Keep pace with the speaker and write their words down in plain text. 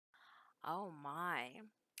Oh my.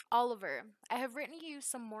 Oliver, I have written you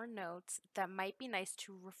some more notes that might be nice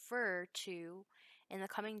to refer to in the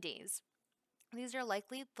coming days. These are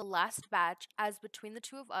likely the last batch, as between the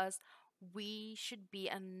two of us, we should be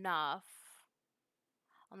enough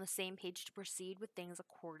on the same page to proceed with things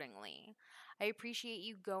accordingly. I appreciate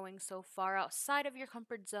you going so far outside of your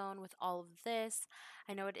comfort zone with all of this.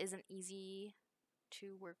 I know it isn't easy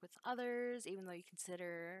to work with others, even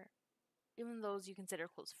those you consider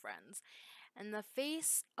close friends. In the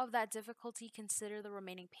face of that difficulty, consider the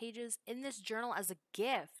remaining pages in this journal as a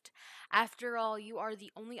gift. After all, you are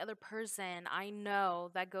the only other person I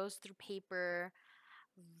know that goes through paper.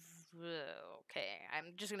 Okay,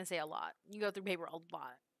 I'm just gonna say a lot. You go through paper a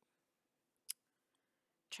lot.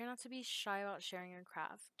 Try not to be shy about sharing your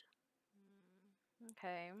craft.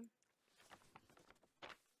 Okay.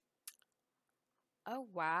 Oh,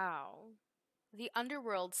 wow. The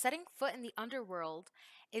underworld, setting foot in the underworld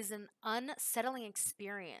is an unsettling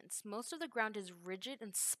experience. Most of the ground is rigid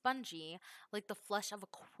and spongy, like the flesh of a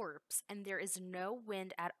corpse, and there is no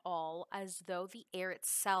wind at all, as though the air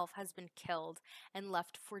itself has been killed and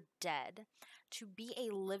left for dead. To be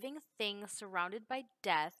a living thing surrounded by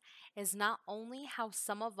death is not only how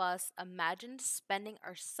some of us imagined spending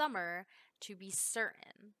our summer, to be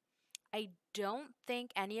certain. I don't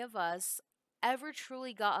think any of us ever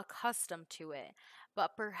truly got accustomed to it,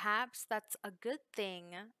 but perhaps that's a good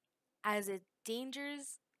thing as its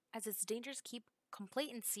dangers keep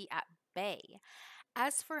complacency at bay.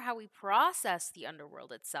 As for how we process the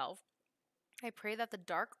underworld itself, I pray that the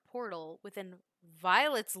dark portal within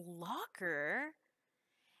Violet's locker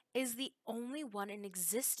is the only one in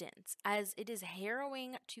existence, as it is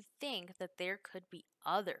harrowing to think that there could be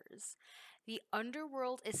others. The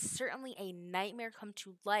underworld is certainly a nightmare come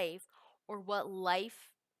to life, or what life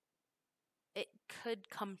it could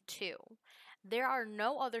come to. There are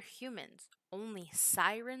no other humans, only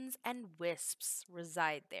sirens and wisps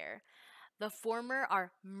reside there. The former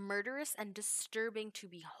are murderous and disturbing to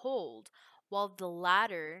behold, while the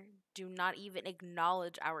latter do not even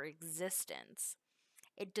acknowledge our existence.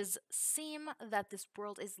 It does seem that this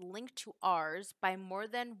world is linked to ours by more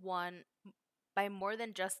than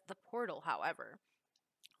just the portal, however.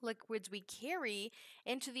 Liquids we carry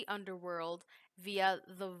into the underworld via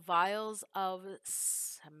the vials of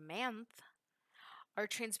Samantha are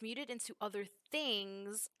transmuted into other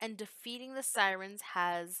things, and defeating the sirens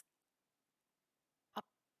has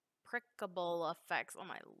applicable effects. Oh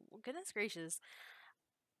my goodness gracious.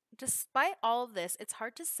 Despite all of this, it's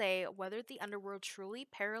hard to say whether the underworld truly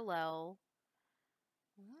parallel.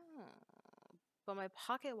 But my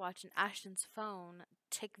pocket watch and Ashton's phone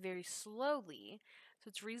tick very slowly, so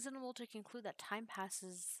it's reasonable to conclude that time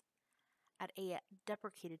passes at a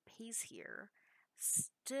deprecated pace here.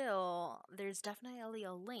 Still, there's definitely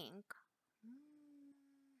a link.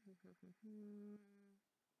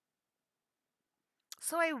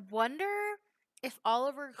 So I wonder if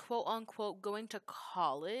Oliver, quote unquote, going to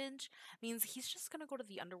college means he's just gonna go to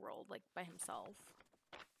the underworld, like, by himself.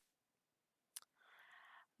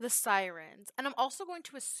 The sirens. And I'm also going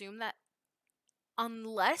to assume that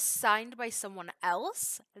unless signed by someone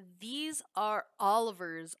else, these are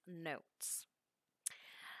Oliver's notes.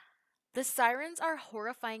 The sirens are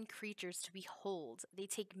horrifying creatures to behold. They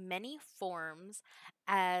take many forms,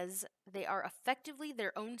 as they are effectively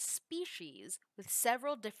their own species with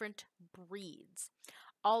several different breeds.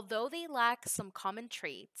 Although they lack some common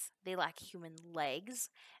traits, they lack human legs,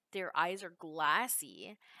 their eyes are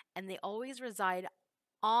glassy, and they always reside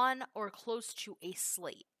on or close to a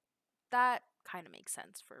slate. That kind of makes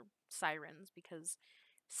sense for sirens because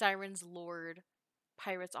sirens lured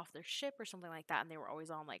pirates off their ship or something like that, and they were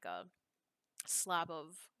always on like a slab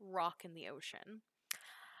of rock in the ocean.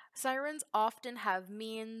 Sirens often have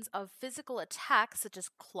means of physical attack such as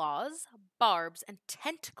claws, barbs, and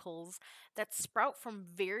tentacles that sprout from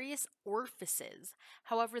various orifices.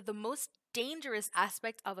 However, the most dangerous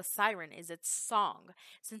aspect of a siren is its song,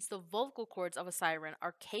 since the vocal cords of a siren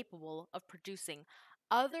are capable of producing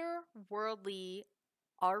otherworldly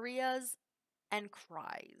arias and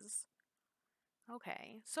cries.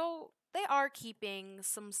 Okay, so they are keeping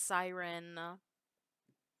some siren,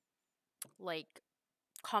 like,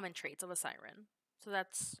 common traits of a siren. So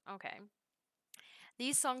that's okay.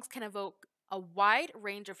 These songs can evoke a wide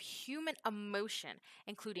range of human emotion,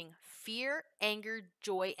 including fear, anger,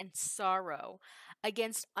 joy, and sorrow.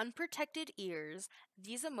 Against unprotected ears,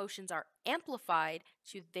 these emotions are amplified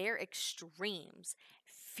to their extremes.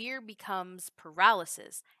 Fear becomes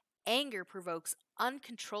paralysis, anger provokes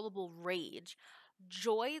uncontrollable rage,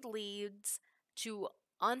 joy leads to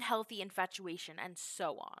unhealthy infatuation, and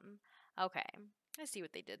so on. Okay. I see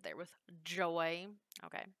what they did there with joy.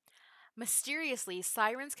 Okay. Mysteriously,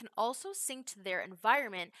 sirens can also sing to their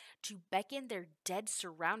environment to beckon their dead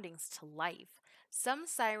surroundings to life. Some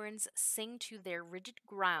sirens sing to their rigid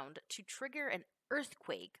ground to trigger an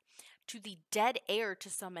earthquake, to the dead air to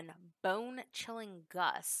summon bone chilling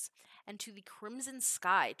gusts, and to the crimson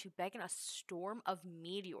sky to beckon a storm of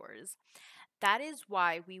meteors. That is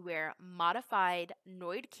why we wear modified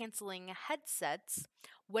noise canceling headsets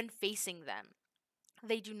when facing them.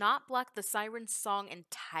 They do not block the siren's song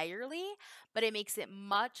entirely, but it makes it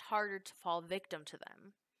much harder to fall victim to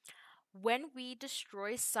them. When we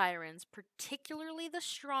destroy sirens, particularly the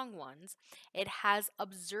strong ones, it has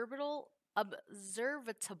observable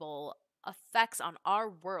effects on our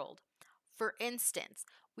world. For instance,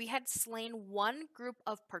 we had slain one group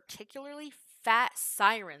of particularly fat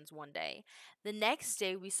sirens one day. The next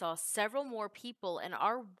day, we saw several more people in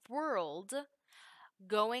our world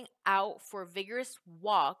going out for vigorous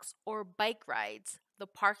walks or bike rides. The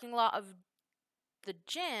parking lot of the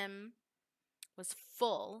gym was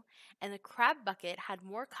full, and the crab bucket had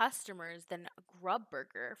more customers than a grub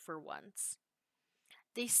burger for once.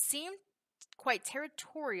 They seemed quite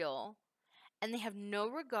territorial, and they have no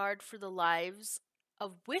regard for the lives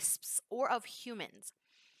of wisps or of humans.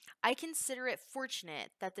 I consider it fortunate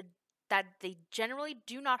that they generally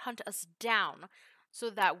do not hunt us down, so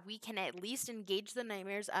that we can at least engage the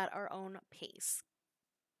nightmares at our own pace.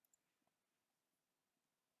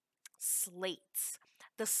 Slates.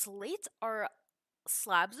 The slates are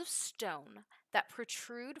slabs of stone that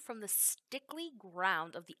protrude from the stickly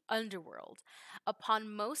ground of the underworld. Upon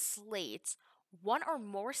most slates, one or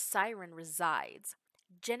more siren resides.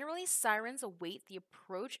 Generally, sirens await the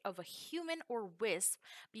approach of a human or wisp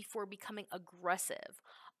before becoming aggressive,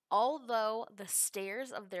 although the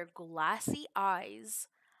stares of their glassy eyes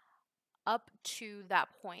up to that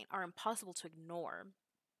point are impossible to ignore.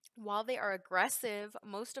 While they are aggressive,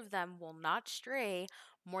 most of them will not stray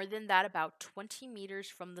more than that about 20 meters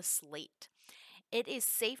from the slate. It is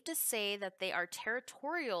safe to say that they are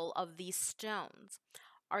territorial of these stones.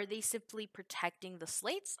 Are they simply protecting the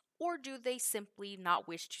slates, or do they simply not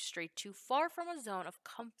wish to stray too far from a zone of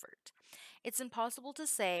comfort? It's impossible to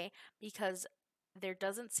say because there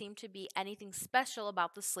doesn't seem to be anything special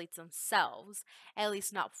about the slates themselves, at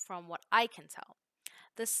least not from what I can tell.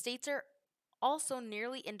 The states are also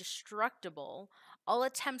nearly indestructible. All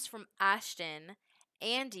attempts from Ashton,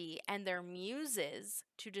 Andy, and their muses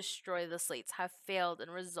to destroy the slates have failed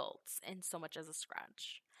and results in so much as a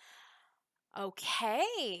scratch.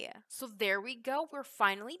 Okay, so there we go. We're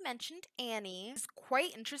finally mentioned Annie. It's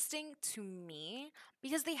quite interesting to me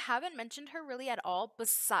because they haven't mentioned her really at all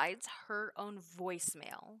besides her own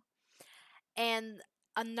voicemail. And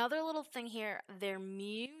another little thing here, their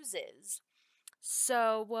muses.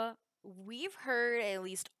 So we've heard at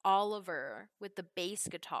least Oliver with the bass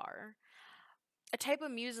guitar. A type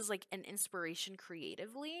of muse is like an inspiration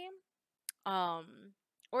creatively. Um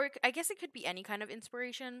or I guess it could be any kind of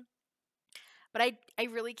inspiration, but I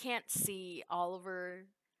really can't see Oliver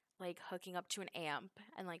like hooking up to an amp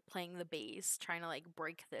and like playing the bass trying to like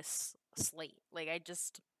break this slate. Like I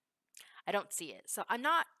don't see it. So I'm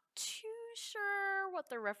not too sure what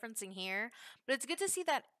they're referencing here, but it's good to see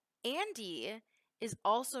that Andy is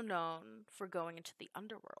also known for going into the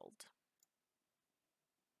underworld.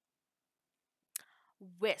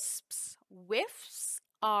 Wisps. Wisps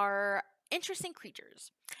are interesting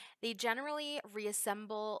creatures. They generally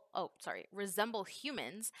resemble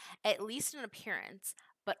humans, at least in appearance,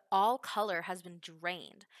 but all color has been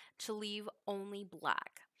drained to leave only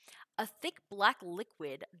black. A thick black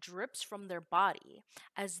liquid drips from their body,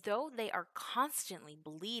 as though they are constantly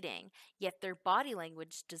bleeding, yet their body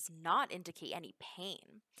language does not indicate any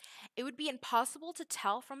pain. It would be impossible to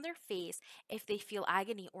tell from their face if they feel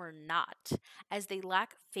agony or not, as they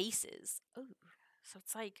lack faces. Ooh, so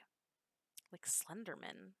it's like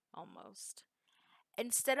Slenderman almost.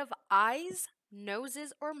 Instead of eyes,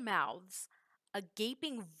 noses, or mouths, a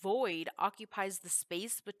gaping void occupies the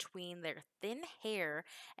space between their thin hair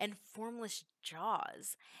and formless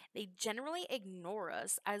jaws. They generally ignore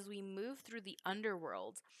us as we move through the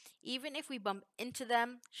underworld, even if we bump into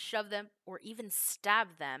them, shove them, or even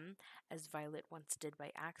stab them, as Violet once did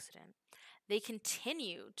by accident. They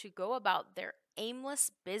continue to go about their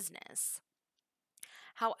aimless business.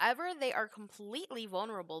 However, they are completely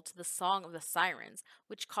vulnerable to the song of the sirens,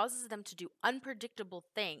 which causes them to do unpredictable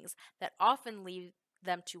things that often lead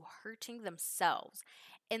them to hurting themselves.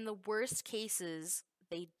 In the worst cases,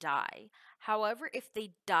 they die. However, if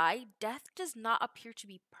they die, death does not appear to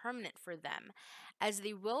be permanent for them, as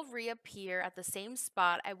they will reappear at the same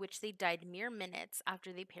spot at which they died mere minutes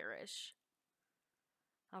after they perish.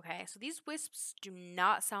 Okay, so these wisps do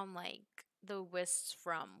not sound like the wisps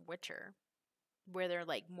from Witcher, where they're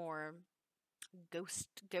like more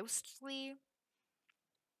ghostly.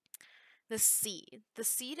 The seed. The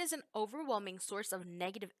seed is an overwhelming source of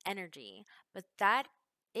negative energy, but that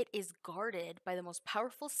it is guarded by the most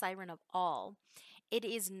powerful siren of all. It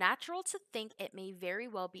is natural to think it may very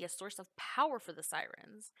well be a source of power for the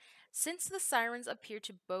sirens. Since the sirens appear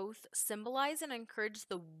to both symbolize and encourage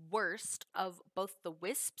the worst of both the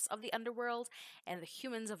wisps of the underworld and the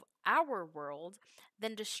humans of our world,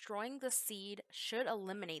 then destroying the seed should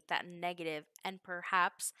eliminate that negative and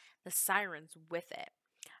perhaps the sirens with it.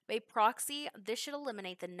 By proxy, this should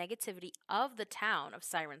eliminate the negativity of the town of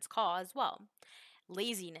Siren's Call as well.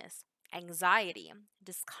 Laziness, anxiety,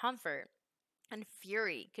 discomfort, and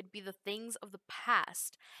fury could be the things of the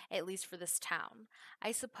past, at least for this town.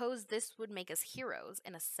 I suppose this would make us heroes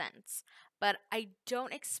in a sense, but I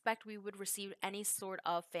don't expect we would receive any sort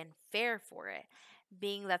of fanfare for it,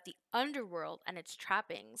 being that the underworld and its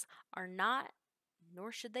trappings are not,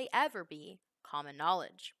 nor should they ever be, common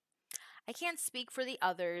knowledge. I can't speak for the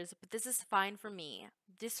others, but this is fine for me.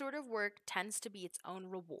 This sort of work tends to be its own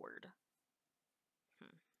reward.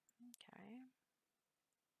 Hmm. Okay.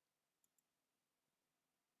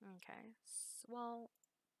 Okay. Well,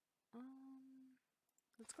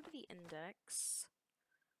 let's go to the index.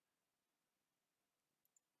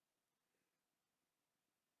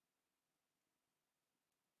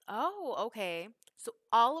 Oh, okay. So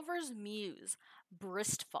Oliver's muse,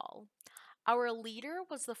 Bristfall. Our leader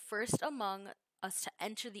was the first among us to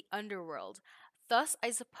enter the underworld. Thus, I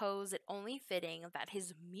suppose it only fitting that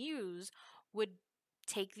his muse would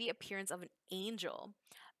take the appearance of an angel.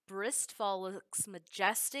 Bristfall looks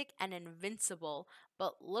majestic and invincible,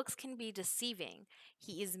 but looks can be deceiving.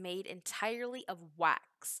 He is made entirely of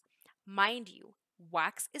wax. Mind you,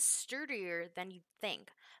 wax is sturdier than you'd think,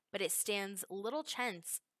 but it stands little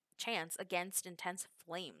chance against intense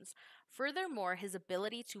flames. Furthermore, his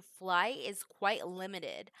ability to fly is quite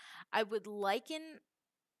limited. I would liken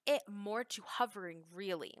it more to hovering,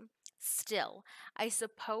 really. Still, I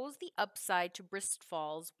suppose the upside to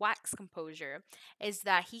Bristfall's wax composure is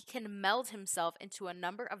that he can meld himself into a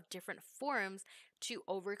number of different forms to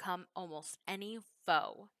overcome almost any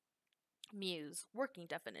foe. Muse, working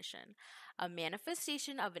definition, a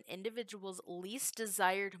manifestation of an individual's least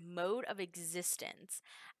desired mode of existence,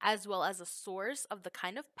 as well as a source of the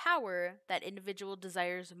kind of power that individual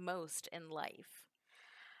desires most in life.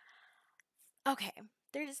 Okay,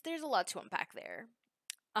 there's a lot to unpack there.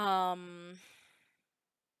 Um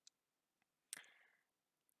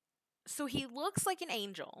so he looks like an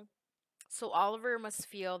angel. So Oliver must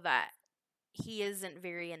feel that he isn't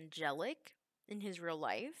very angelic in his real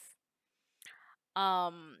life.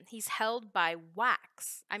 He's held by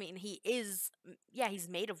wax. I mean, yeah, he's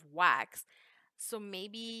made of wax. So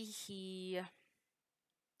maybe he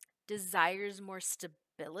desires more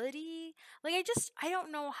stability. Like I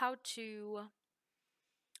don't know how to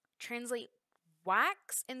translate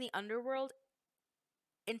wax in the underworld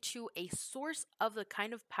into a source of the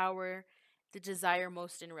kind of power they desire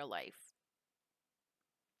most in real life.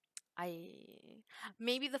 I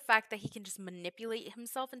maybe the fact that he can just manipulate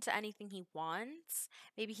himself into anything he wants.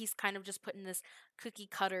 Maybe he's kind of just put in this cookie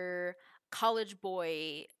cutter college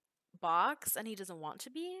boy box and he doesn't want to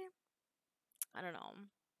be. I don't know.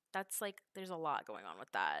 That's like there's a lot going on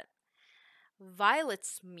with that.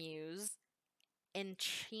 Violet's muse in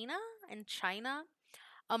China,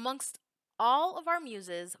 amongst all of our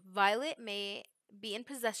muses, Violet may be in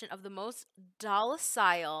possession of the most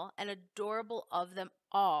docile and adorable of them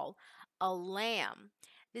all, a lamb.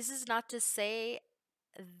 This is not to say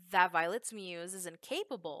that Violet's muse is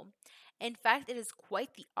incapable. In fact, it is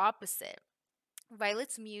quite the opposite.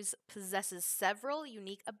 Violet's muse possesses several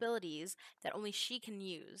unique abilities that only she can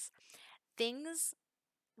use. Things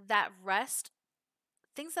that rest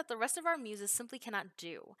things that the rest of our muses simply cannot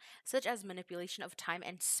do, such as manipulation of time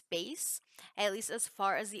and space, at least as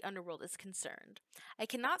far as the underworld is concerned. I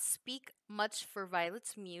cannot speak much for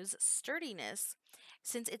Violet's muse sturdiness,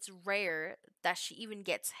 since it's rare that she even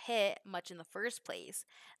gets hit much in the first place.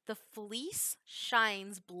 The fleece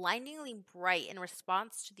shines blindingly bright in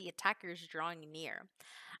response to the attackers drawing near.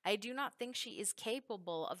 I do not think she is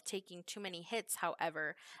capable of taking too many hits,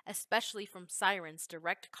 however, especially from sirens.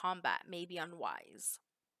 Direct combat may be unwise.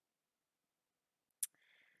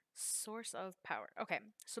 Source of power. Okay,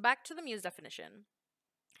 so back to the muse definition.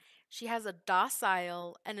 She has a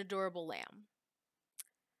docile and adorable lamb.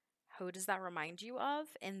 Who does that remind you of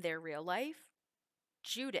in their real life?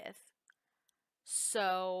 Judith.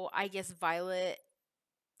 So I guess Violet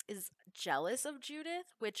is jealous of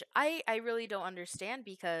Judith, which I really don't understand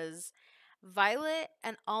because Violet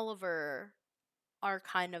and Oliver are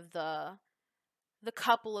kind of the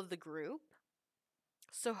couple of the group.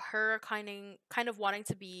 So her kind of wanting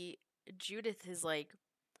to be Judith is like,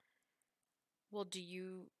 well, do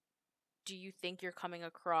you think you're coming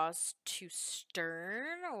across too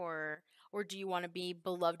stern, or do you want to be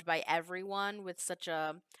beloved by everyone with such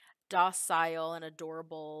a docile and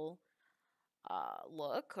adorable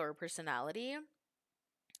look or personality?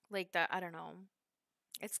 Like that, I don't know.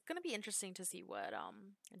 It's going to be interesting to see what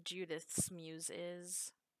Judith's muse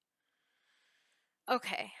is.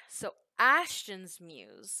 Okay, so Ashton's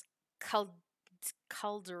muse, Cal-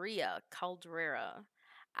 Caldera.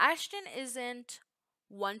 Ashton isn't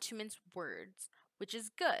one to mince words, which is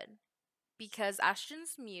good because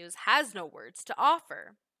Ashton's muse has no words to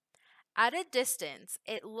offer. At a distance,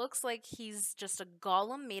 it looks like he's just a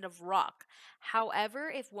golem made of rock.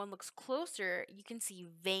 However, if one looks closer, you can see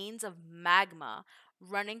veins of magma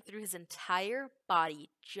running through his entire body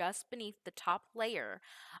just beneath the top layer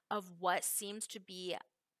of what seems to be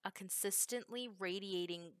a consistently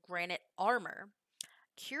radiating granite armor.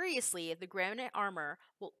 Curiously, the granite armor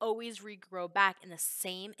will always regrow back in the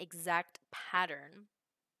same exact pattern.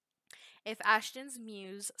 If Ashton's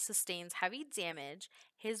muse sustains heavy damage,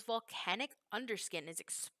 his volcanic underskin is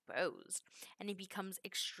exposed, and he becomes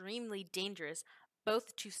extremely dangerous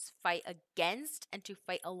both to fight against and to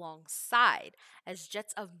fight alongside, as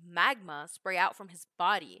jets of magma spray out from his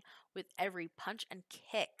body with every punch and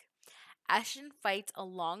kick. Ashton fights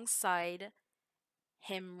alongside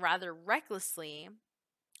him rather recklessly,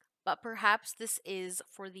 but perhaps this is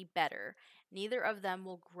for the better. Neither of them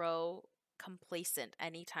will grow complacent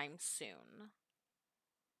anytime soon.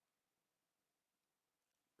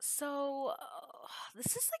 So,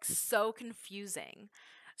 this is like so confusing.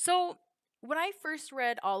 So, when I first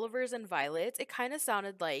read Oliver's and Violet's, it kind of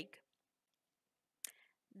sounded like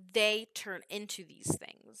they turn into these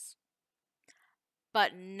things.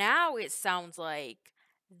 But now it sounds like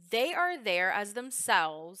they are there as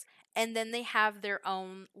themselves and then they have their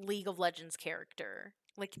own League of Legends character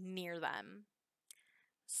like near them.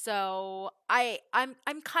 So, I'm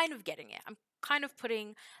kind of getting it. I'm kind of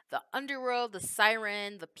putting the underworld, the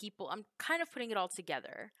siren, the people, I'm kind of putting it all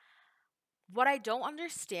together. What I don't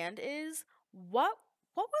understand is what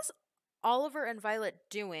was Oliver and Violet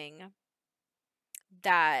doing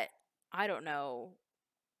that, I don't know,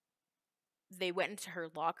 they went into her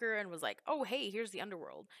locker and was like, "Oh, hey, here's the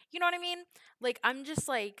underworld." You know what I mean? Like I'm just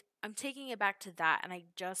like I'm taking it back to that and I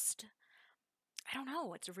don't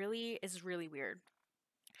know, it's really weird.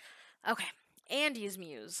 Okay. Andy's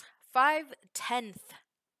muse. 5/10th.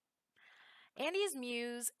 Andy's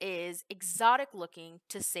muse is exotic looking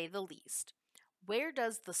to say the least. Where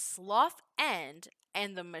does the sloth end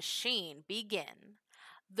and the machine begin?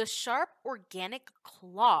 The sharp organic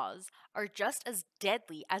claws are just as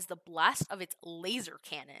deadly as the blast of its laser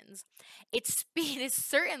cannons. Its speed is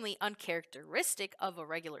certainly uncharacteristic of a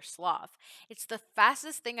regular sloth. It's the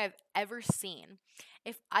fastest thing I've ever seen.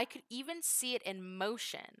 If I could even see it in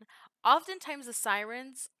motion, oftentimes the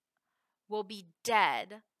sirens will be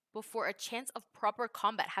dead before a chance of proper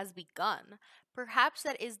combat has begun. Perhaps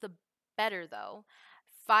that is the better, though.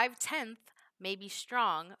 5/10th may be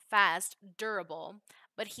strong, fast, durable,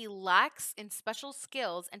 but he lacks in special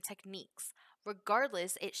skills and techniques.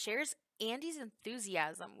 Regardless, it shares Andy's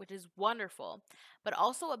enthusiasm, which is wonderful, but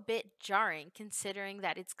also a bit jarring considering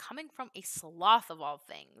that it's coming from a sloth of all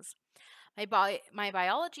things. My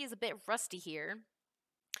biology is a bit rusty here,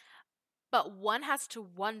 but one has to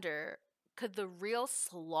wonder, could the real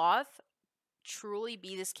sloth truly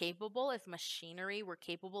be this capable if machinery were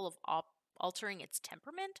capable of altering its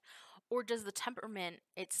temperament? Or does the temperament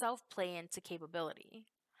itself play into capability?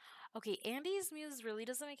 Okay, Andy's muse really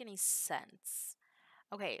doesn't make any sense.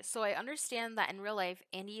 Okay, so I understand that in real life,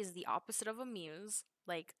 Andy is the opposite of a muse.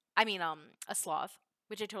 Like, a sloth,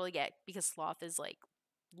 which I totally get because sloth is like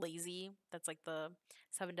lazy. That's like the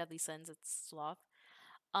seven deadly sins. It's sloth.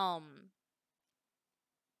 Um,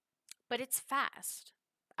 but it's fast.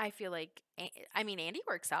 I feel like Andy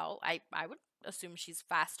works out. I would assume she's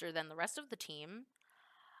faster than the rest of the team.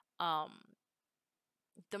 Um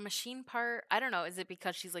the machine part, I don't know, is it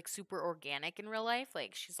because she's like super organic in real life?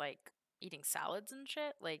 Like she's like eating salads and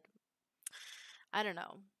shit? Like I don't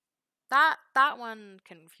know. That one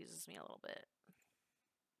confuses me a little bit.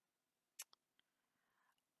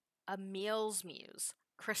 Emil's muse,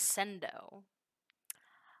 Crescendo.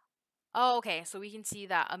 Oh, okay, so we can see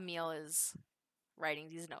that Emil is writing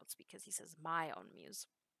these notes because he says my own muse.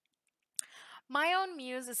 My own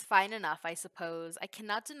muse is fine enough, I suppose. I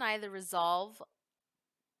cannot deny the resolve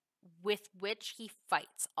with which he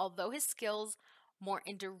fights. Although his skills more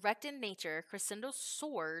indirect in nature, Crescendo's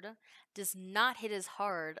sword does not hit as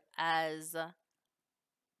hard as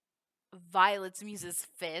Violet's muse's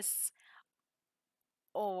fists,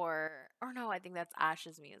 or no, I think that's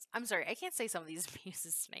Ash's muse. I'm sorry, I can't say some of these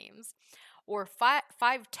muses' names. Or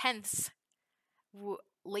 5/10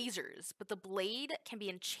 lasers, but the blade can be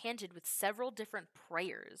enchanted with several different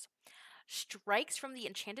prayers. Strikes from the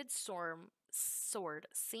enchanted sword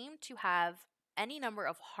seem to have any number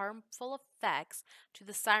of harmful effects to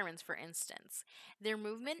the sirens, for instance. Their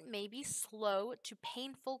movement may be slow to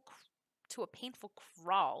a painful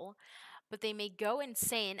crawl, but they may go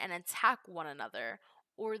insane and attack one another,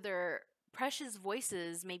 or their precious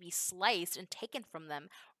voices may be sliced and taken from them,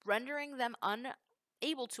 rendering them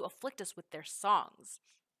unable to afflict us with their songs.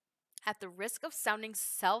 At the risk of sounding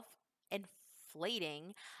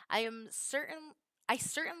self-inflating, I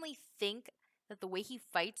certainly think that the way he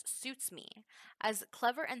fights suits me, as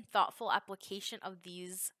clever and thoughtful application of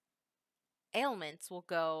these ailments will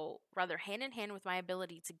go rather hand in hand with my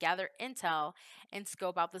ability to gather intel and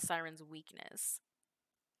scope out the siren's weakness.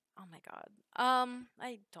 Oh my god.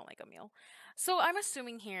 I don't like Emil. So I'm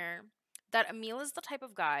assuming here that Emil is the type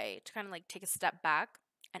of guy to kind of like take a step back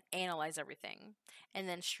and analyze everything and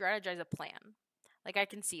then strategize a plan. Like I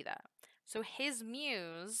can see that. So his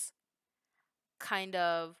muse kind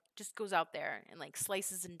of just goes out there and like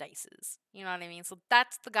slices and dices. You know what I mean? So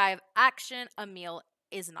that's the guy of action. Emil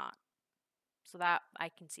is not. So that I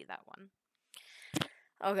can see that one.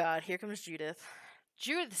 Oh god, here comes Judith.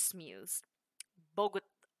 Judith's muse. Bogasta.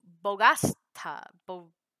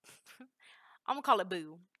 I'm gonna call it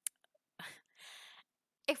Boo.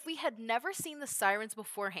 If we had never seen the sirens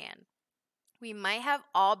beforehand, we might have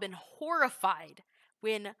all been horrified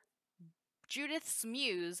when Judith's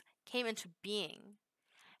muse came into being.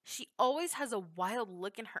 She always has a wild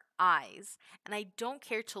look in her eyes, and I don't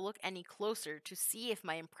care to look any closer to see if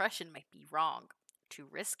my impression might be wrong. Too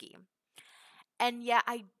risky. And yet,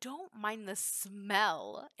 I don't mind the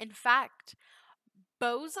smell. In fact,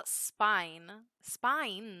 Bo's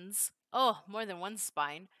spines, oh, more than one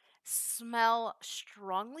spine, smell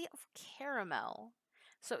strongly of caramel.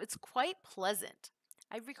 So it's quite pleasant.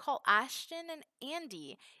 I recall Ashton and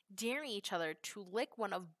Andy daring each other to lick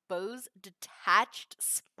one of Bo's detached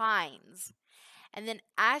spines. And then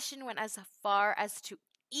Ashton went as far as to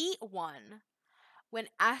eat one. When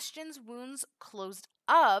Ashton's wounds closed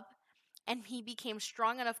up and he became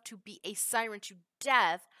strong enough to beat a siren to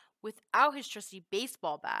death without his trusty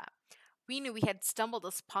baseball bat, we knew we had stumbled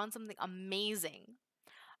upon something amazing.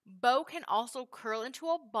 Bo can also curl into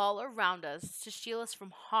a ball around us to shield us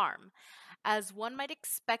from harm, as one might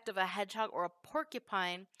expect of a hedgehog or a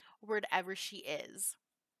porcupine, wherever she is.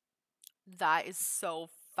 That is so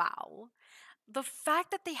foul. The fact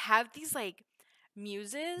that they have these like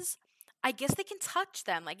muses, I guess they can touch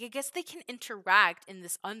them. Like I guess they can interact in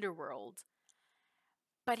this underworld.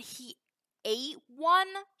 But he ate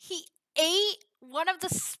one? He ate one of the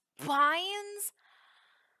spines?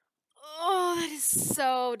 Oh, that is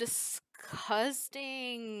so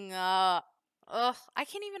disgusting. Ugh, I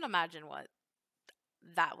can't even imagine what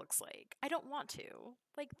that looks like. I don't want to.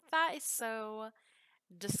 Like, that is so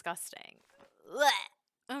disgusting. Blech.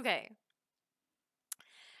 Okay.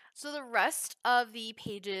 So the rest of the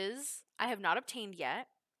pages I have not obtained yet.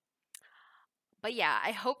 But yeah,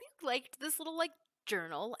 I hope you liked this little like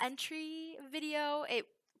journal entry video. It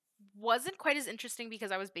wasn't quite as interesting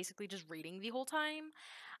because I was basically just reading the whole time.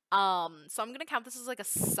 So I'm gonna count this as like a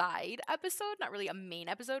side episode, not really a main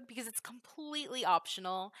episode, because it's completely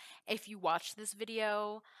optional if you watch this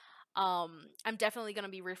video. I'm definitely gonna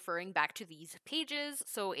be referring back to these pages.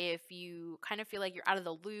 So if you kind of feel like you're out of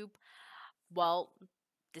the loop, well,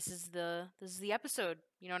 this is the episode.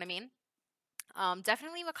 You know what I mean?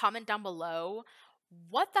 Definitely leave a comment down below.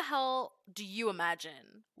 What the hell do you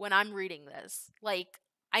imagine when I'm reading this? Like,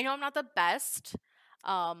 I know I'm not the best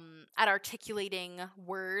at articulating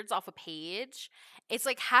words off a page. It's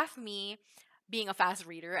like half me being a fast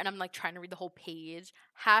reader and I'm like trying to read the whole page,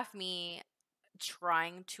 half me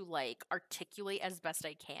trying to like articulate as best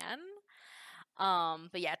I can.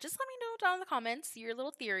 But yeah, just let me know down in the comments your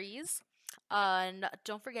little theories. And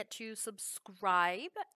don't forget to subscribe